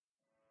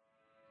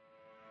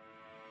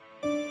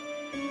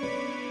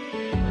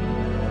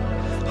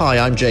Hi,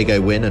 I'm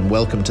Jago Wynn and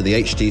welcome to the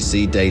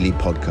HTC Daily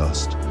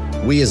Podcast.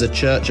 We as a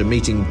church are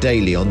meeting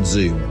daily on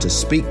Zoom to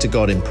speak to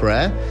God in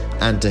prayer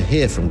and to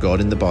hear from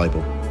God in the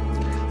Bible.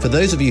 For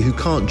those of you who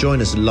can't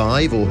join us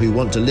live or who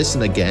want to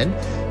listen again,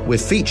 we're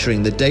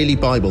featuring the Daily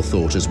Bible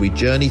Thought as we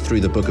journey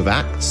through the book of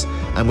Acts,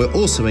 and we're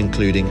also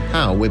including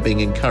how we're being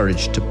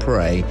encouraged to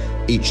pray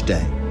each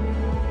day.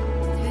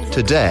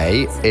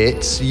 Today,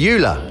 it's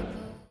Eula.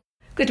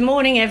 Good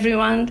morning,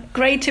 everyone.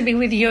 Great to be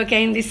with you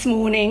again this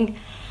morning.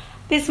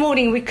 This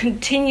morning, we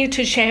continue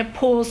to share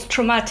Paul's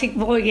traumatic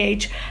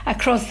voyage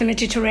across the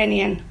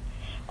Mediterranean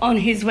on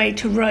his way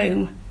to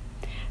Rome.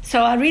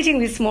 So our reading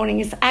this morning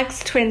is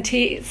Acts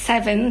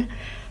 27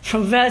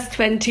 from verse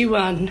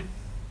 21.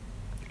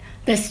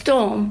 The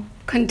storm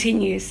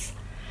continues.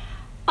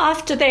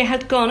 After they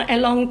had gone a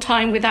long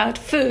time without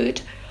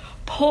food,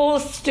 Paul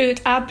stood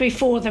up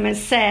before them and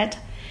said,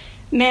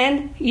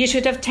 "Men, you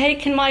should have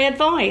taken my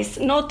advice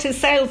not to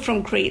sail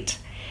from Crete.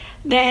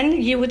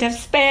 Then you would have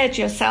spared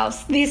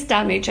yourselves this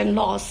damage and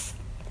loss.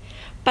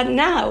 But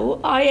now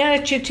I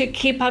urge you to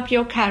keep up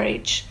your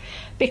courage,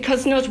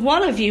 because not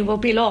one of you will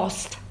be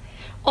lost.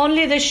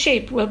 Only the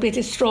ship will be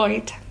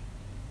destroyed.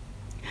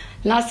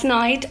 Last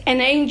night, an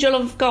angel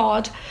of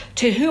God,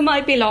 to whom I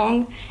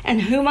belong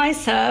and whom I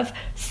serve,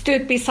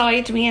 stood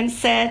beside me and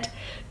said,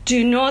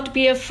 'Do not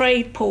be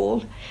afraid,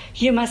 Paul.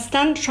 You must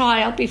stand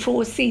trial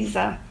before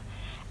Caesar.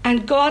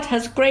 And God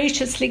has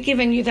graciously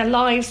given you the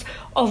lives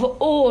of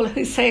all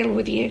who sail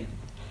with you.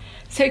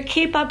 So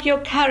keep up your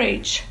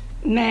courage,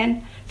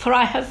 men, for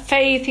I have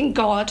faith in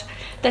God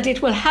that it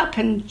will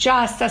happen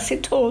just as he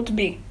told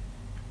me.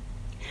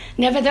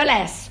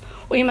 Nevertheless,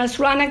 we must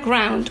run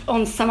aground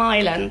on some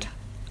island.'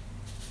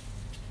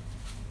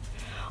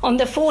 On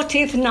the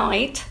 14th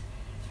night,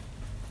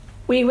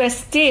 we were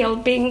still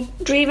being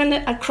driven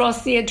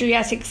across the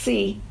Adriatic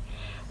Sea,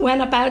 when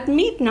about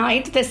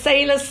midnight the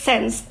sailors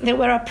sensed they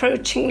were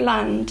approaching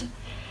land.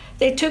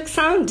 They took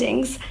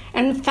soundings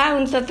and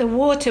found that the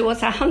water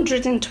was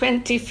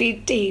 120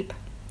 feet deep.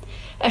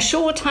 A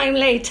short time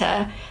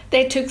later,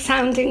 they took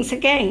soundings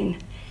again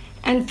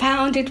and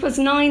found it was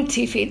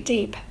 90 feet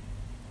deep.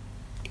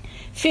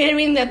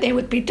 Fearing that they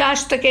would be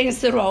dashed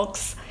against the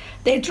rocks,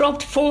 they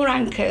dropped 4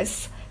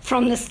 anchors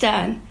from the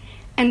stern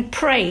and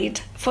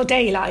prayed for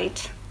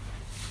daylight.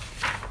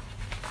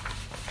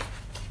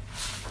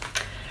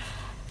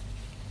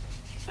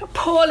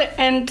 Paul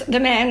and the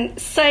men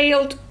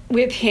sailed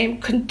with him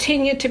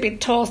continued to be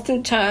tossed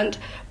and turned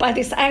by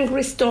this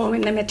angry storm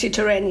in the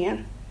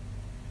Mediterranean.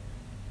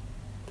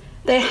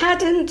 They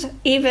hadn't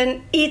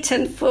even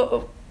eaten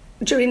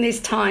during this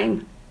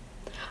time.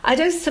 I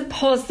don't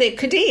suppose they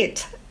could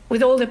eat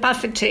with all the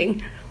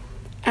buffeting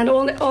and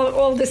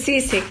all the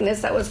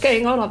seasickness that was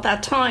going on at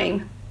that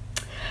time.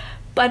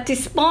 But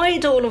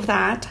despite all of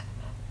that,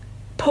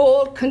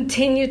 Paul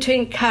continued to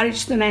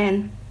encourage the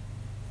men,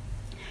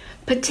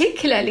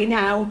 particularly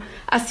now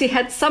as he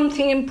had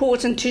something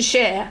important to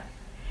share.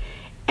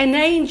 An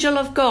angel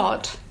of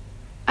God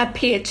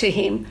appeared to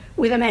him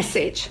with a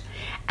message.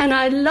 And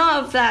I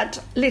love that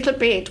little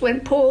bit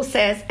when Paul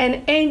says,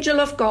 "An angel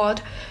of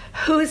God,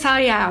 whose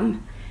I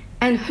am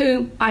and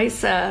whom I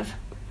serve."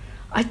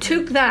 I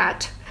took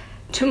that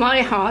to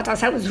my heart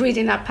as I was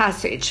reading that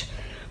passage.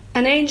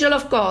 An angel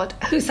of God,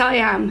 whose I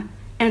am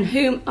and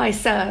whom I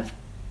serve.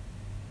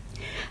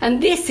 And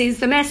this is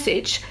the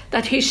message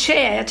that he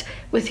shared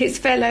with his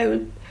fellow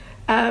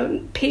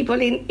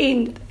people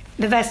in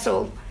the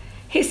vessel.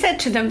 He said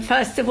to them,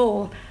 first of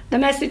all, the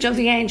message of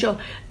the angel,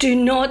 "Do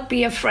not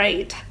be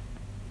afraid.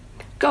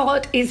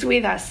 God is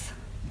with us.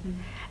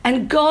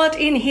 And God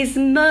in his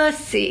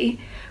mercy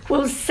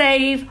will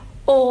save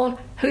all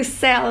who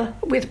sail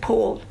with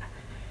Paul."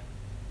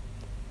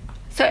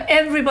 So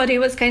everybody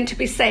was going to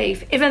be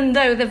safe, even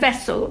though the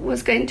vessel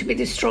was going to be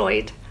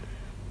destroyed.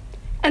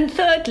 And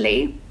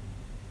thirdly,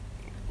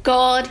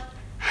 God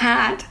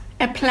had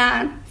a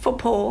plan for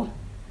Paul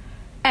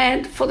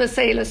and for the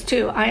sailors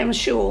too, I am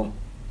sure.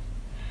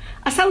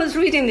 As I was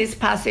reading this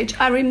passage,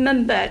 I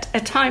remembered a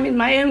time in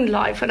my own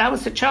life when I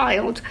was a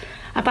child,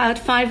 about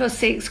 5 or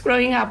 6,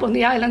 growing up on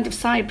the island of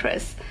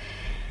Cyprus,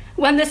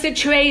 when the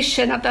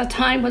situation at that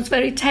time was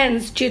very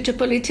tense due to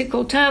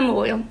political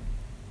turmoil.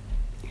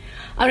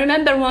 I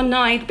remember one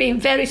night being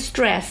very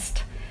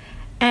stressed,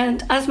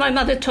 and as my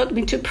mother taught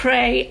me to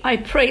pray, I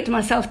prayed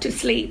myself to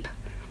sleep.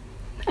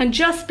 And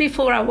just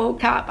before I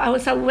woke up, I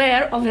was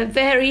aware of a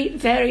very,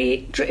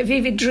 very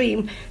vivid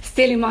dream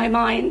still in my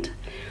mind.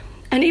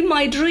 And in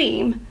my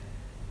dream,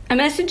 a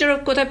messenger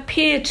of God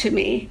appeared to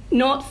me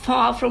not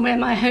far from where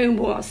my home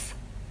was.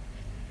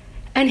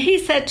 And he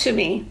said to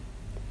me,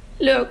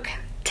 "Look,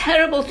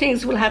 terrible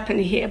things will happen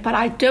here, but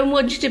I don't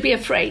want you to be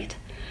afraid,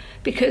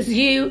 because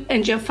you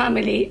and your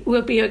family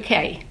will be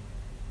okay."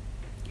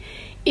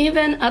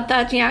 Even at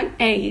that young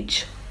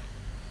age,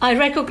 I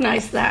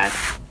recognized that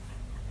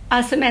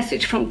as a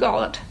message from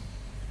God.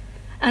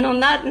 And on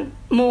that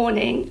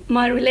morning,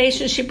 my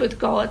relationship with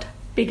God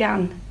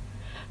began.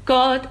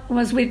 God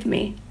was with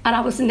me, and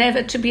I was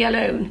never to be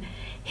alone.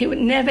 He would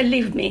never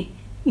leave me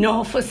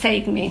nor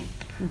forsake me.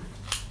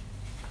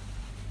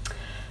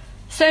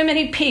 So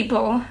many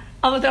people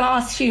over the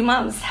last few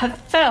months have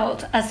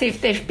felt as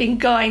if they've been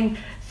going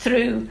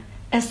through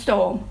a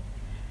storm,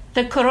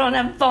 the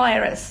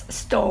coronavirus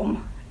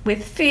storm,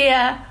 with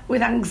fear,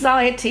 with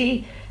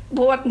anxiety,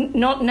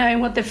 not knowing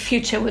what the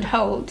future would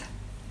hold.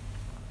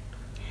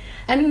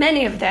 And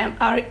many of them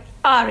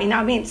are in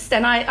our midst.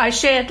 And I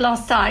shared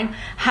last time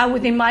how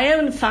within my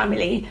own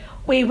family,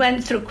 we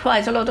went through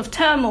quite a lot of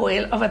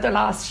turmoil over the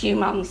last few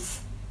months.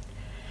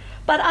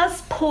 But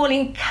as Paul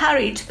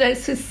encouraged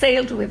those who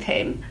sailed with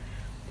him,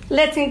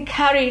 let's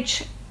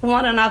encourage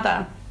one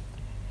another.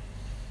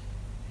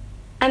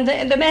 And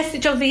the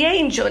message of the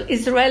angel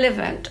is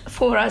relevant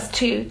for us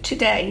too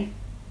today.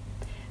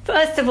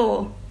 First of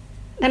all,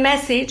 the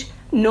message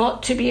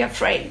not to be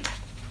afraid,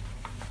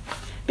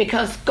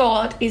 because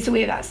God is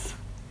with us.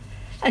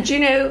 And you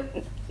know,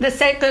 the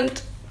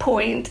second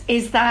point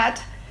is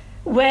that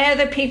where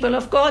the people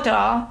of God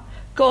are,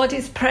 God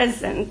is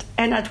present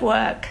and at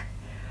work.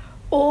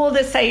 All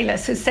the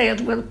sailors who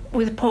sailed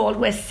with Paul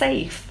were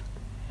safe.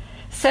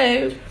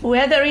 So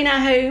whether in our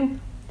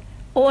home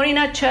or in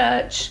our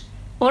church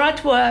or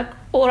at work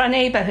or our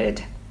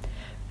neighborhood,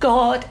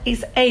 God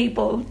is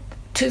able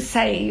to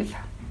save.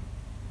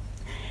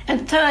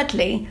 And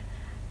thirdly,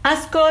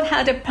 as God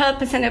had a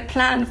purpose and a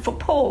plan for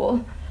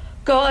Paul,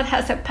 God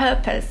has a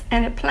purpose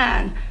and a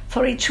plan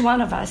for each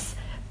one of us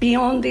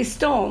beyond this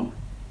storm.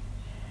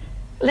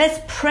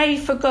 Let's pray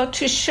for God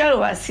to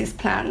show us his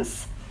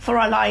plans for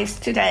our lives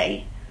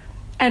today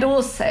and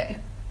also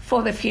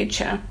for the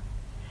future.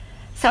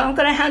 So I'm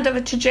going to hand over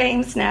to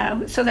James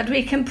now so that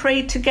we can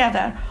pray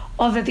together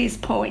over these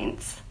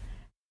points.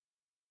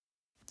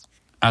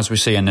 As we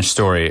see in this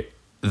story,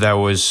 there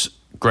was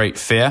great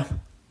fear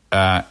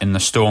in the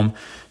storm.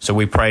 So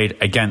we prayed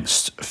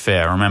against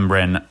fear,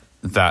 remembering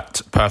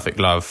that perfect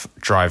love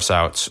drives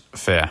out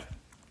fear.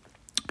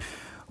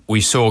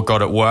 We saw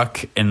God at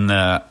work in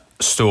the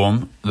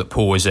storm that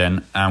Paul was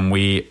in, and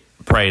we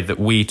prayed that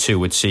we too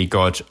would see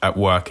God at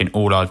work in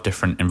all our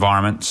different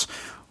environments,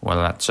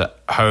 whether that's at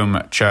home,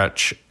 at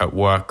church, at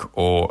work,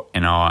 or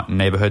in our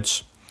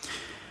neighborhoods.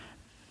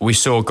 We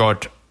saw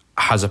God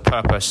has a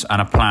purpose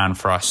and a plan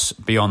for us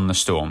beyond the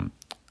storm.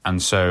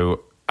 And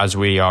so as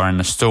we are in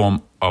the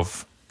storm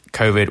of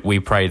COVID, we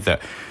prayed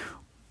that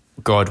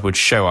God would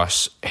show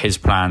us his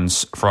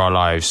plans for our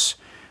lives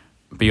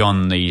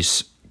beyond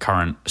these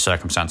current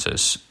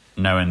circumstances,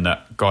 knowing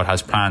that God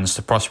has plans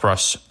to prosper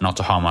us, not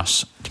to harm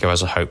us, to give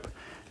us a hope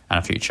and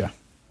a future.